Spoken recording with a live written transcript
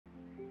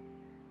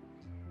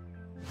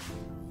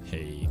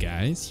Hey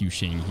guys,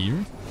 Husheng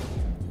here.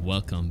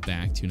 Welcome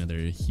back to another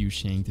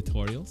Husheng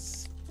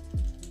Tutorials.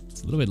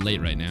 It's a little bit late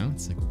right now.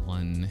 It's like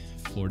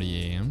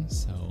 1:40 a.m.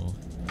 so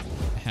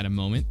I had a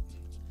moment.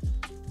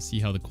 We'll see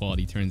how the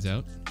quality turns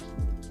out.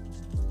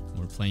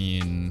 We're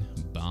playing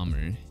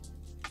Bomber,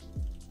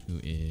 who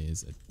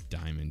is a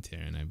Diamond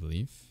Terran, I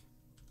believe.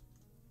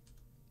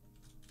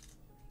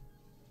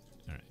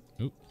 Alright.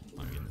 Oop,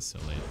 I'm getting this so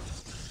late.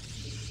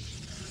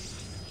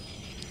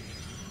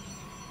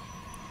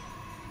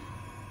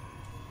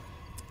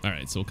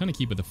 Alright, so we'll kind of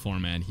keep with the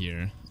format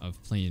here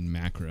of playing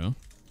macro.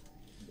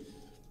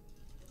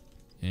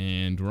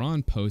 And we're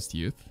on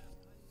post-youth.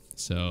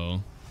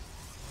 So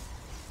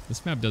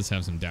this map does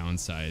have some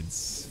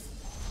downsides.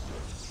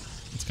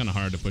 It's kind of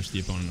hard to push the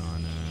opponent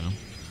on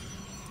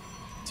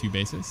two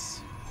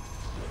bases.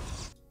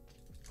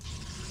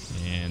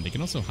 And they can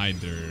also hide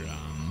their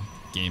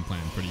game plan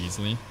pretty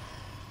easily.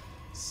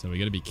 So we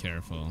got to be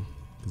careful,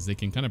 because they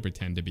can kind of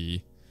pretend to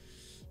be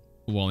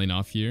walling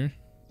off here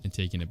and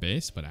taking a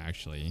base, but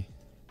actually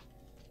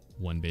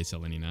one base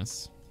eliminating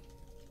us.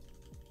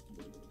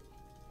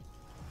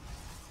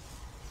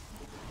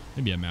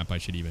 Maybe a map I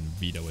should even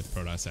veto with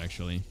Protoss,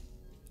 actually.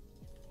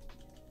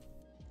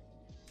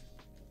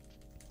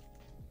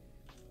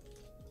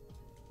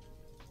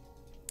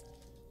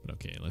 But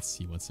okay, let's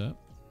see what's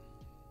up.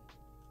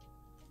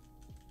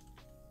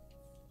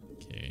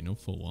 Okay, no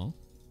full wall.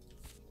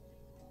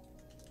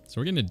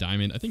 So we're getting a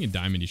diamond. I think in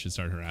diamond you should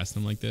start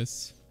harassing them like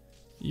this.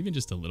 Even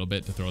just a little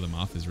bit to throw them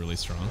off is really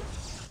strong.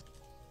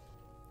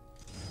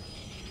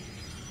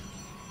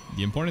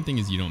 The important thing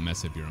is you don't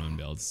mess up your own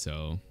builds,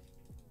 so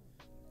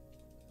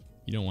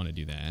you don't want to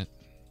do that.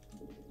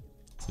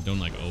 So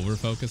don't like over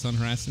focus on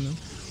harassing them,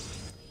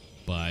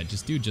 but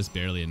just do just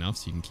barely enough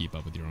so you can keep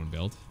up with your own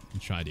build and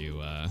try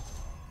to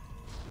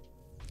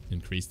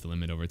increase the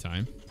limit over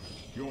time.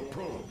 Your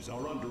probes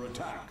are under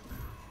attack.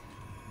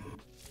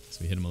 So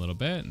we hit them a little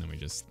bit and then we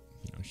just,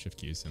 you know, shift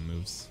queue some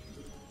moves.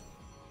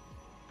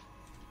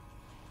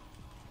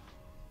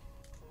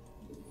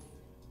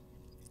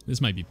 This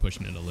might be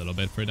pushing it a little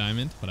bit for a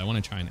diamond, but I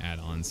want to try and add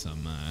on some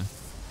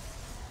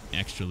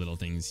extra little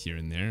things here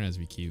and there as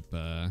we keep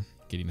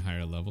getting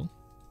higher level.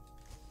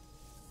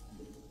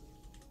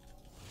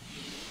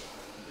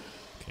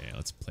 Okay,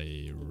 let's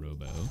play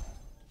Robo.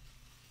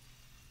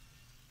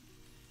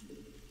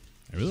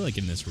 I really like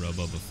getting this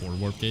Robo before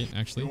Warp Gate,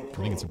 actually. I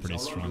think it's a pretty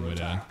strong way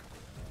to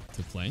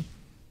play.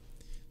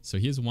 So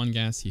he has one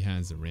gas, he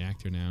has a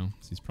reactor now,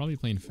 so he's probably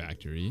playing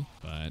Factory,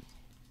 but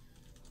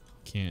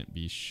can't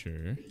be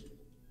sure.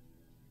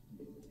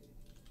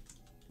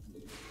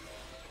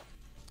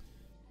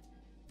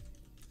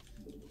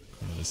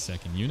 The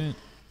second unit.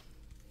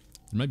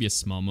 There might be a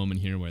small moment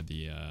here where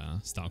the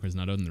Stalker's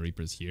not out and the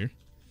Reaper's here,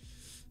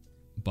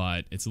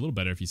 but it's a little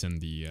better if you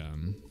send the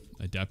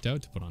Adept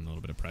out to put on a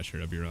little bit of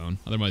pressure of your own.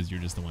 Otherwise, you're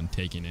just the one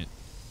taking it.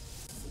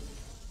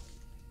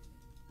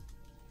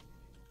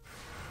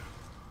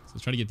 So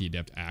let's try to get the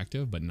Adept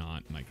active, but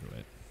not micro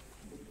it.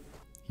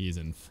 He is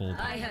in full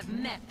power. I have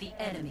met the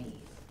enemy.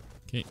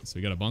 Okay, so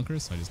we got a bunker,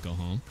 so I just go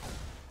home.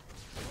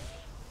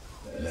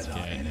 Let's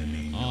get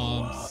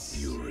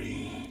obs.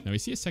 Now we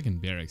see a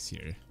second barracks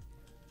here,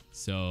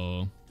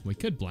 so we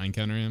could blind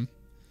counter him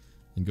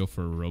and go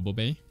for a Robo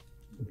Bay,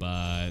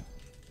 but I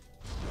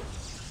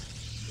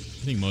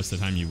think most of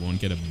the time you won't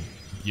get a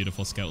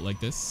beautiful scout like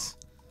this,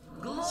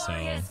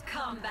 so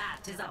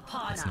combat is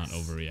upon let's not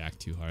overreact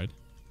too hard.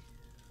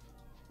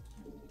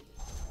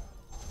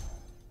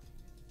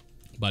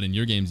 But in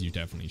your games, you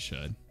definitely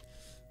should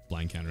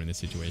blind counter in this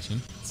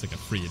situation. It's like a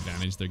free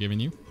advantage they're giving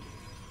you.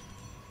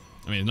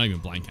 I mean, it's not even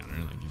blind counter,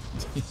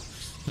 like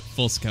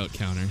full scout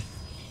counter.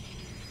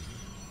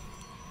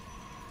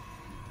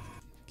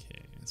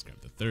 Okay, let's grab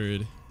the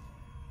third.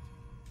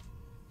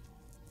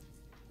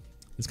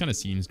 This kind of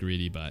seems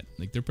greedy, but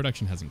like their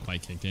production hasn't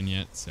quite kicked in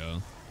yet,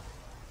 so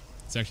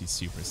it's actually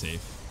super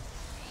safe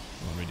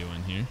what we're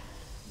doing here.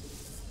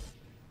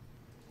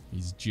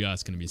 He's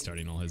just going to be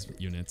starting all his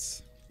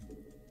units.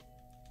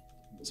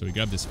 So we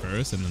grab this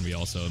first, and then we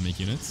also make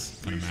units,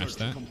 kind of match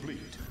that.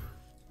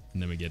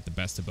 And then we get the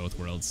best of both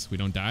worlds. We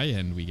don't die,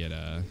 and we get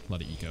a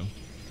lot of eco.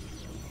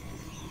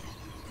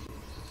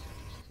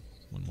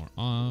 One more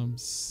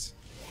obs.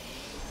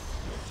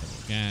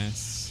 Double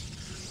gas.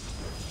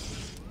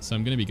 So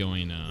I'm going to be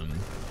going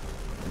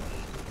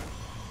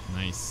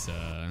nice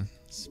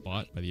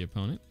spot by the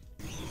opponent.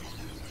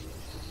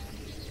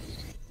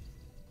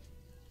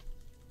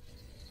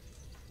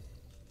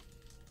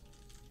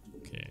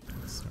 Okay,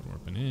 let's start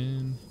warping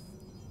in.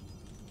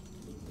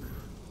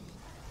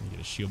 Get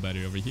a shield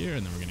battery over here,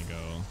 and then we're gonna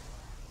go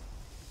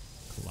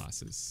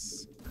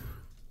Colossus.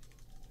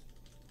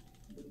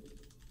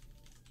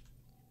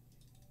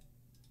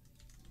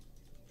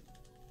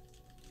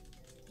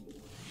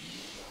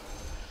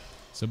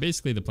 So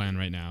basically the plan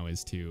right now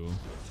is to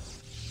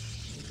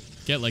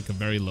get like a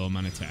very low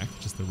amount of attack,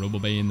 just the Robo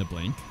Bay in the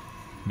blink,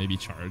 maybe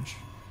charge,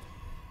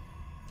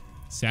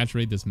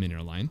 saturate this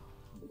mineral line,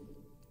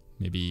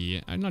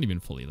 maybe not even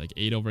fully, like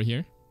 8 over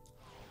here,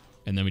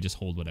 and then we just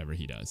hold whatever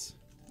he does.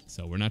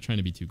 So we're not trying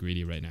to be too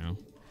greedy right now.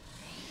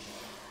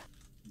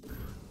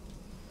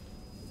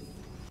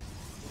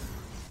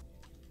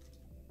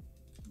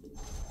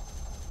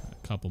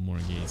 A couple more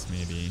gates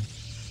maybe.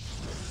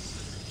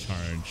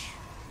 Charge.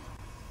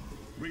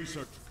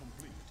 Research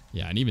complete.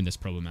 Yeah, and even this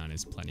probe amount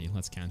is plenty.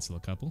 Let's cancel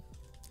a couple.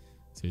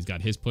 So he's got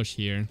his push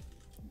here.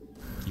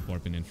 Keep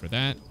warping in for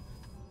that.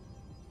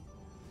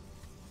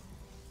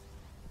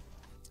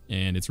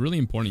 And it's really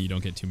important you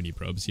don't get too many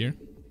probes here.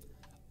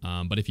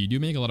 But if you do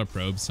make a lot of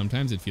probes,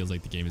 sometimes it feels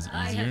like the game is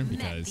easier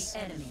because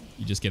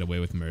you just get away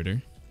with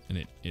murder.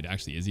 And it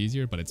actually is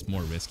easier, but it's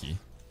more risky.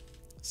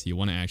 So you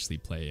want to actually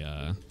play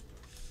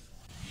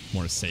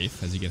more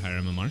safe as you get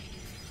higher MMR.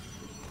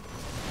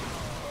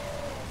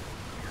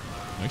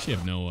 I actually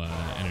have no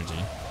energy.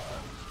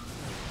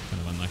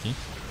 Kind of unlucky.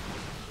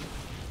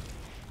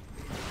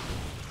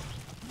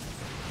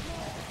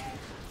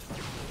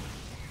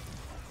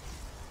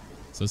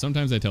 So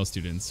sometimes I tell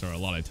students, or a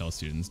lot I tell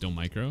students, don't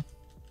micro.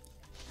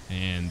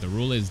 And the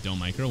rule is don't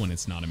micro when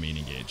it's not a main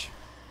engage.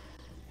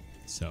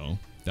 So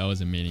that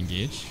was a main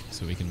engage,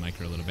 so we can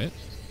micro a little bit.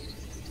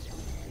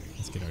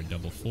 Let's get our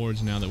double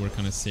forge now that we're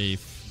kind of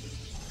safe.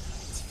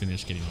 Let's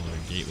finish getting all our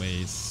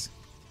gateways.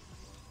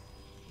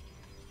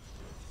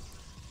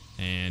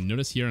 And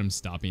notice here I'm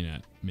stopping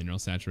at mineral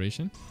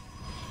saturation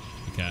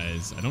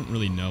because I don't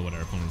really know what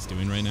our opponent's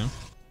doing right now.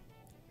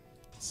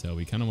 So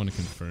we kind of want to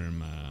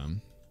confirm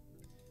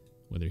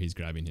whether he's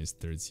grabbing his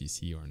third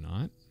CC or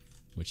not,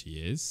 which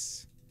he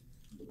is.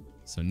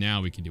 So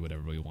now we can do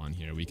whatever we want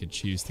here. We could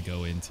choose to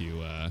go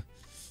into a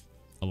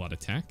lot of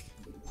tech,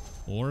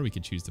 or we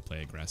could choose to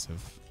play aggressive.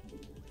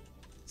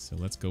 So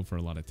let's go for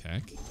a lot of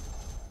tech,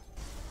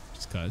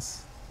 just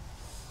cause.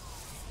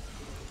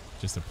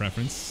 Just a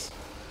preference.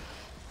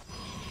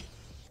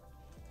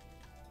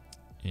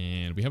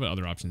 And we have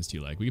other options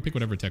too, like we can pick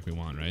whatever tech we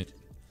want, right?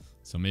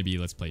 So maybe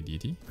let's play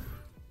DT.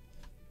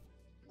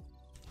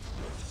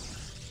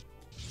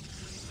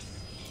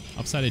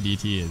 Upside of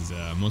DT is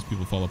most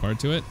people fall apart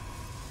to it.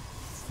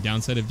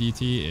 Downside of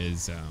DT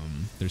is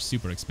they're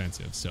super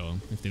expensive. So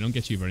if they don't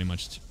get you very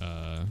much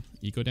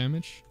eco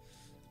damage,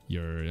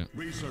 your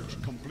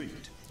Research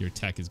complete. Your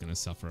tech is going to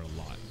suffer a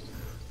lot.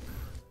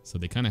 So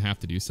they kind of have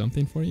to do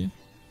something for you.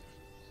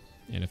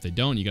 And if they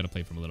don't, you got to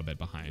play from a little bit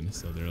behind.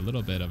 So they're a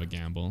little bit of a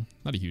gamble.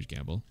 Not a huge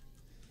gamble,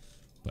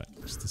 but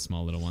just a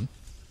small little one.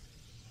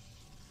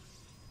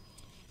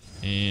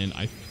 And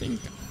I think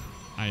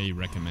I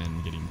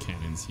recommend getting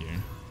cannons here.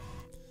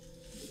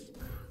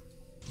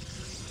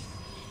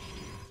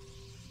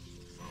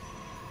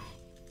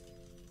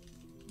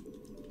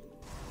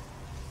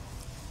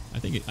 I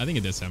think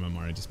at this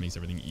MMR it just makes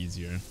everything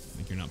easier.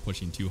 Like you're not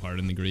pushing too hard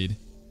in the grid.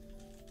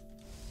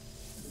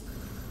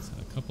 So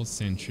a couple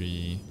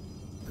sentry,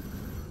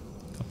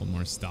 a couple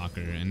more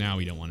stalker, and now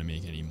we don't want to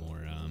make any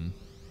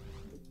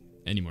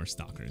more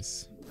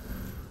stalkers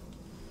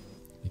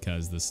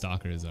because the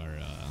stalkers are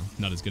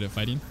not as good at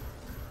fighting.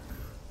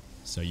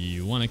 So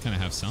you want to kind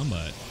of have some,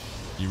 but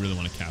you really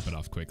want to cap it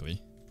off quickly.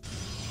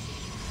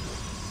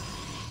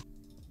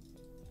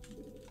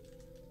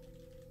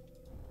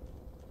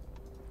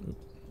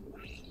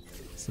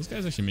 So this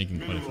guy's actually making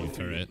quite a few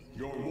turret.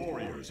 Your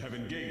warriors have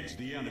engaged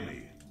the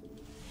enemy.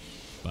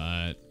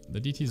 But the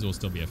DTs will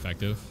still be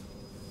effective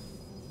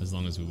as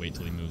long as we wait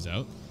till he moves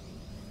out.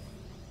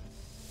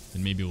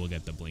 And maybe we'll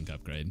get the blink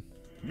upgrade.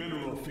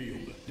 Mineral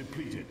field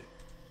depleted.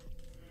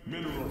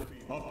 Mineral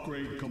field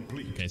upgrade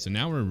complete. Okay, so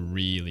now we're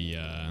really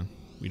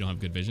we don't have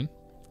good vision.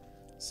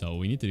 So what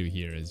we need to do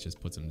here is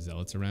just put some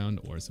zealots around,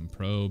 or some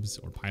probes,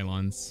 or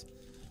pylons,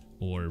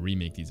 or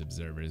remake these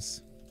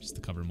observers just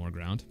to cover more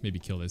ground. Maybe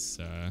kill this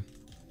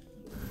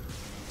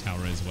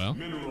tower as well.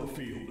 Mineral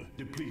field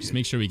depleted. Just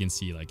make sure we can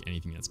see like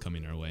anything that's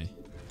coming our way.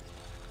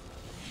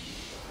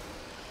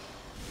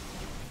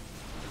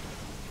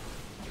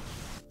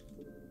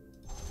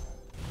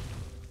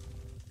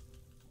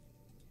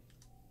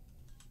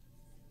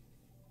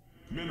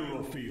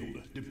 Mineral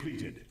field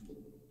depleted.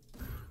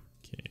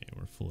 Okay,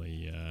 we're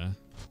fully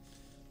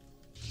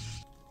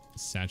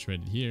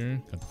saturated here.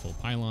 Got the full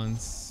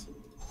pylons.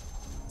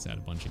 Let's add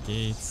a bunch of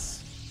gates.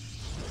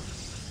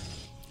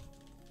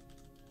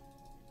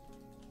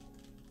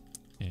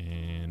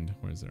 And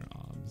where's our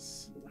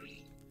obs?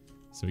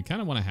 So we kind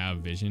of want to have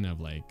vision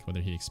of like whether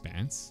he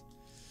expands.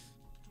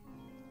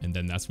 And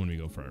then that's when we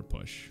go for our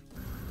push.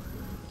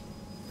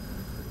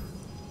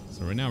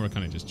 So right now we're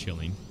kind of just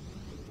chilling,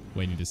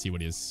 waiting to see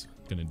what he's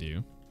gonna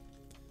do.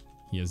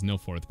 He has no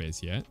fourth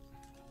base yet,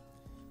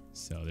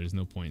 so there's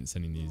no point in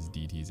sending these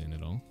DTs in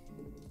at all.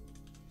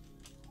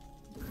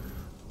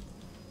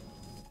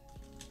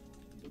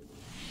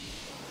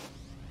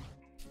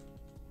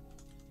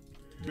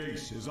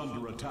 Base is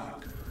under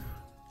attack.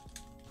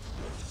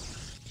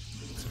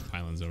 Some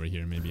pylons over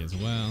here maybe as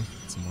well.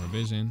 Some more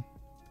vision.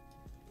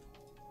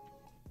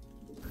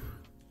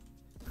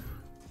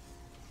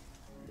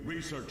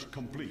 Research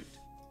complete.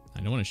 I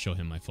don't want to show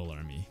him my full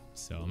army,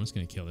 so I'm just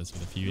going to kill this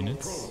with a few Your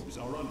units. probes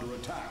are under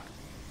attack.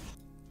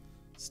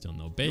 Still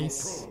no Your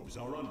base. probes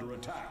are under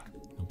attack.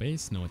 No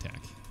base, no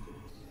attack.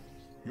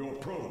 Your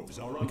probes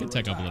are We under could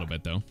tech up a attack. little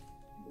bit though.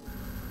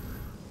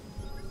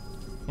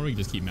 Or we can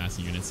just keep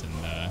massing units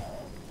and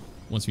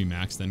once we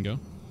max, then go.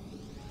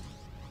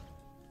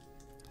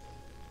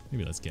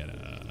 Maybe let's get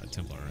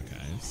Templar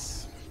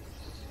Archives.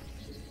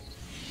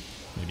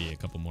 Maybe a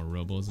couple more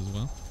robos as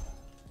well.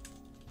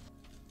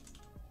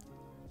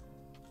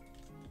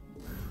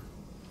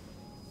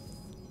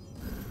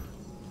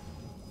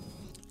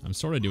 I'm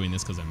sort of doing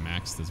this because I'm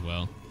maxed as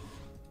well.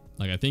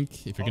 Like, I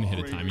think if you're going to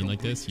hit a timing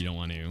like this, you don't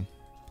want to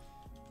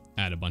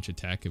add a bunch of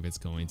tech if it's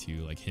going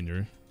to like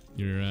hinder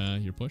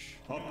your push.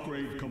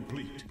 Upgrade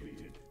complete.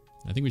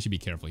 I think we should be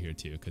careful here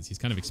too, because he's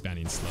kind of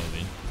expanding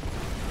slowly.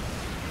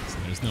 So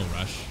there's no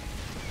rush.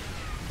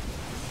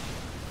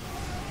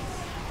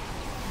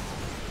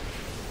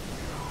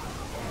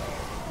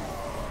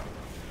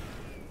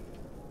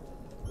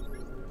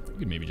 We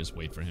could maybe just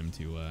wait for him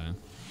to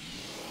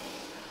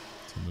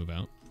move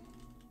out.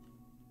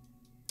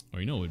 Or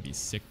you know what would be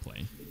sick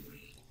play?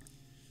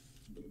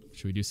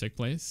 Should we do sick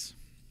plays?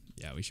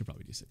 Yeah, we should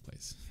probably do sick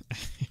plays.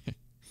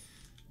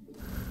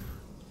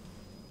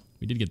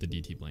 We did get the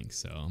DT blink,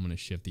 so I'm gonna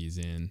shift these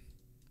in.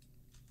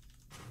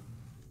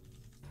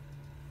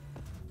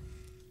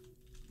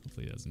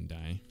 Hopefully he doesn't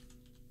die.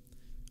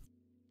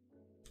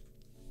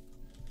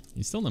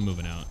 He's still not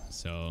moving out,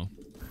 so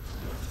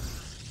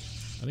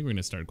I think we're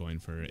gonna start going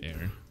for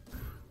air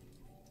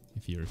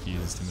if he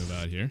refuses to move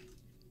out here.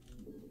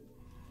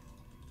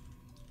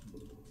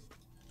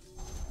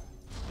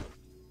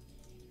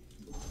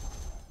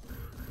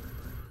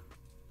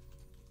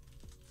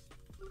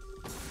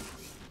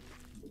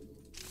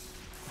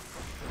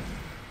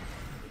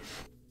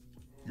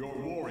 Your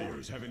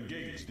warriors have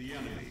engaged the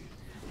enemy.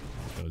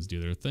 Those do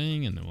their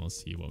thing, and then we'll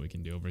see what we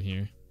can do over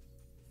here.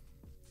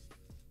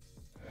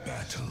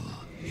 Battle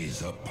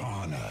is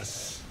upon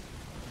us.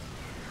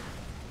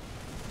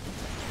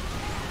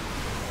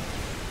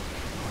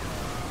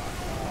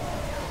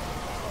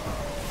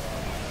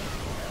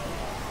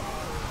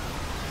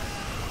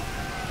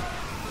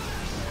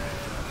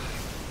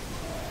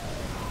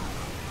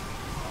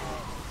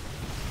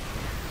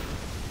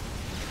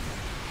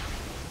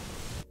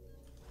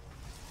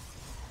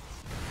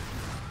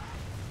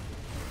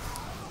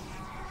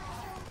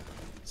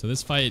 So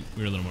this fight,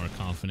 we were a little more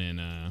confident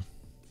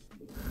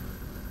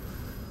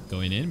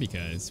going in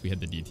because we had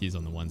the DTs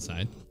on the one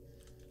side.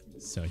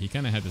 So he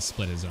kind of had to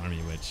split his army,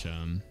 which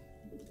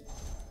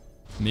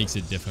makes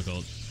it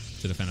difficult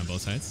to defend on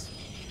both sides.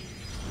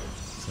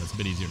 So it's a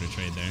bit easier to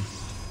trade there.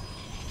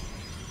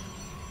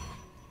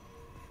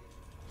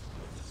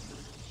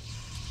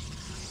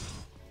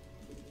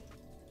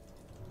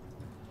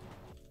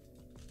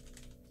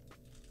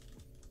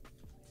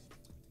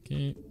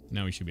 Okay,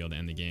 now we should be able to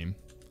end the game.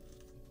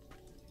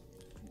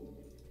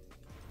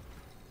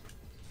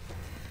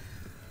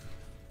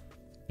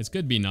 It's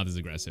good being not as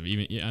aggressive.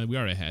 Even yeah, we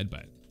are ahead,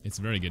 but it's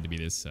very good to be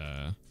this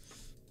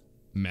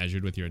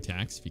measured with your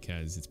attacks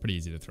because it's pretty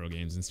easy to throw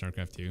games in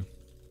Starcraft 2.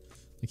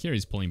 Like here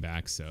he's pulling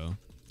back, so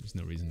there's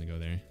no reason to go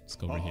there. Let's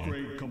go over here.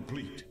 Upgrade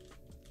complete.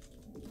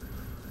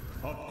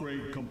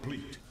 Upgrade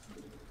complete.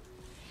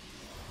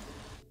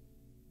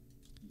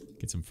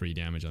 Get some free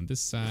damage on this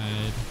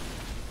side.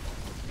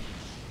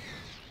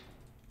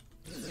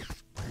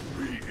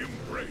 We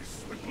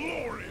embrace the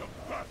glory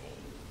of battle.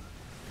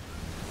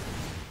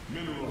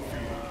 Mineral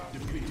field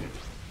depleted.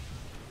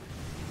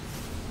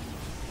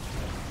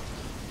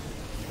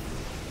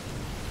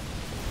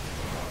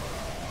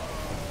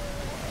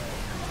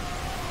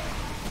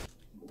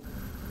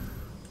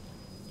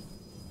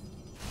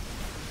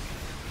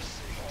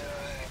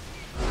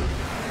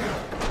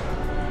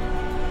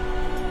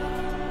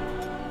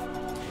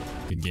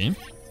 Good game.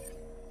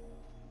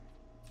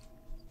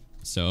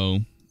 So,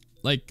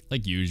 like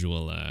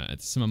usual, at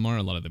SMMR,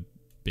 a lot of the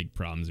big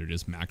problems are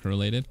just macro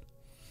related.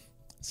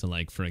 So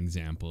like, for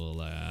example,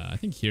 I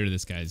think here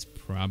this guy's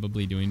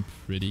probably doing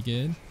pretty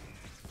good.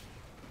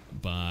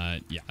 But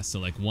yeah, so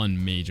like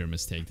one major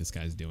mistake this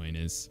guy's doing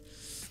is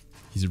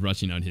he's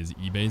rushing out his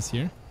E-base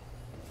here.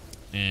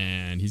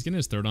 And he's getting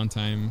his third on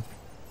time,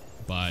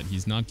 but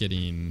he's not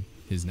getting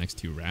his next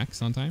two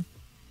racks on time.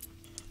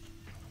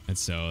 And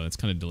so that's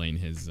kind of delaying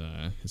his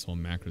whole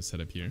macro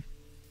setup here.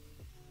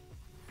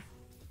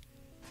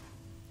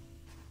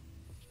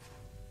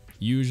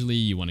 Usually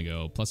you want to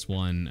go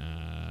 +1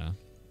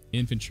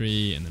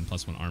 infantry and then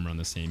 +1 armor on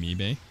the same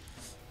eBay,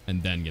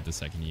 and then get the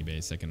second eBay,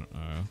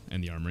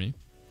 and the armory,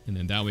 and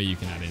then that way you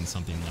can add in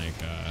something like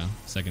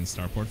second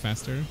starport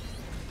faster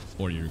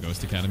or your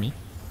Ghost Academy.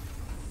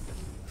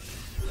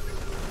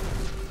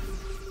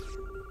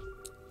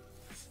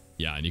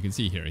 Yeah, and you can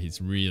see here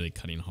he's really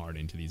cutting hard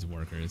into these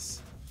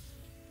workers.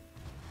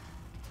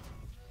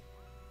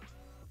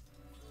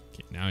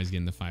 Okay, now he's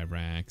getting the 5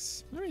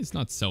 racks. I mean, it's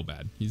not so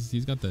bad.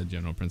 He's got the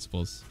general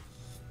principles.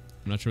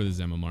 I'm not sure what his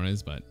MMR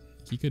is, but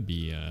he could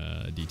be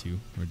a D2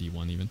 or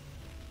D1 even.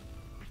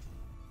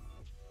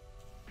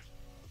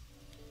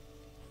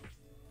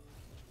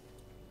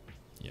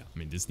 Yeah, I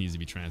mean, this needs to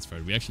be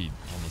transferred. We actually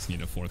almost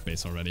need a 4th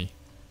base already.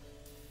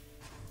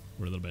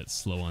 We're a little bit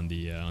slow on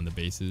the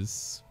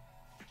bases.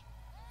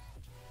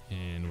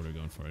 And what are we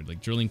going for?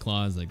 Like drilling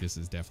claws, like this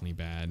is definitely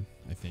bad,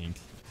 I think.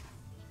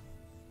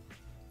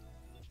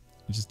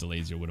 It just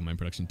delays your wood mine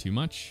production too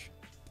much.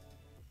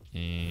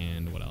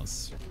 And what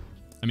else?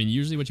 I mean,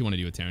 usually what you want to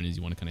do with Terran is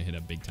you want to kind of hit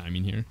up big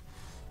timing here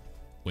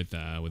with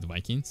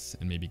Vikings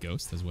and maybe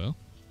Ghost as well,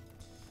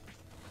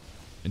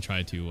 and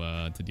try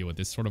to deal with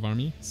this sort of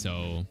army.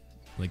 So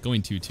like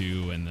going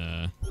 2-2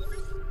 and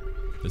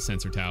the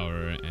sensor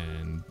tower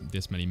and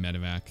this many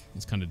medevac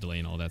is kind of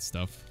delaying all that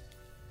stuff.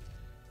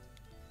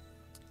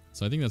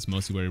 So I think that's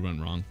mostly where he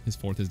went wrong. His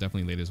 4th is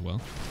definitely late as well.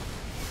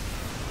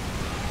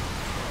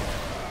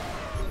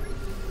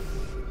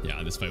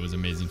 Yeah, this fight was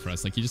amazing for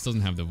us. Like, he just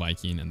doesn't have the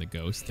Viking and the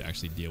Ghost to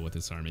actually deal with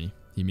this army.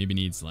 He maybe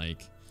needs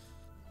like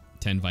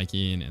 10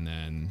 Viking and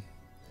then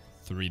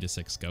 3 to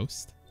 6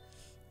 Ghost,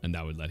 and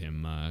that would let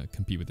him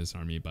compete with this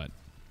army. But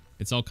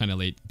it's all kind of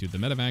late due to the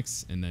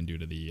medevacs and then due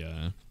to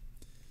the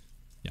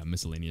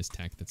miscellaneous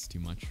tech that's too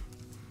much.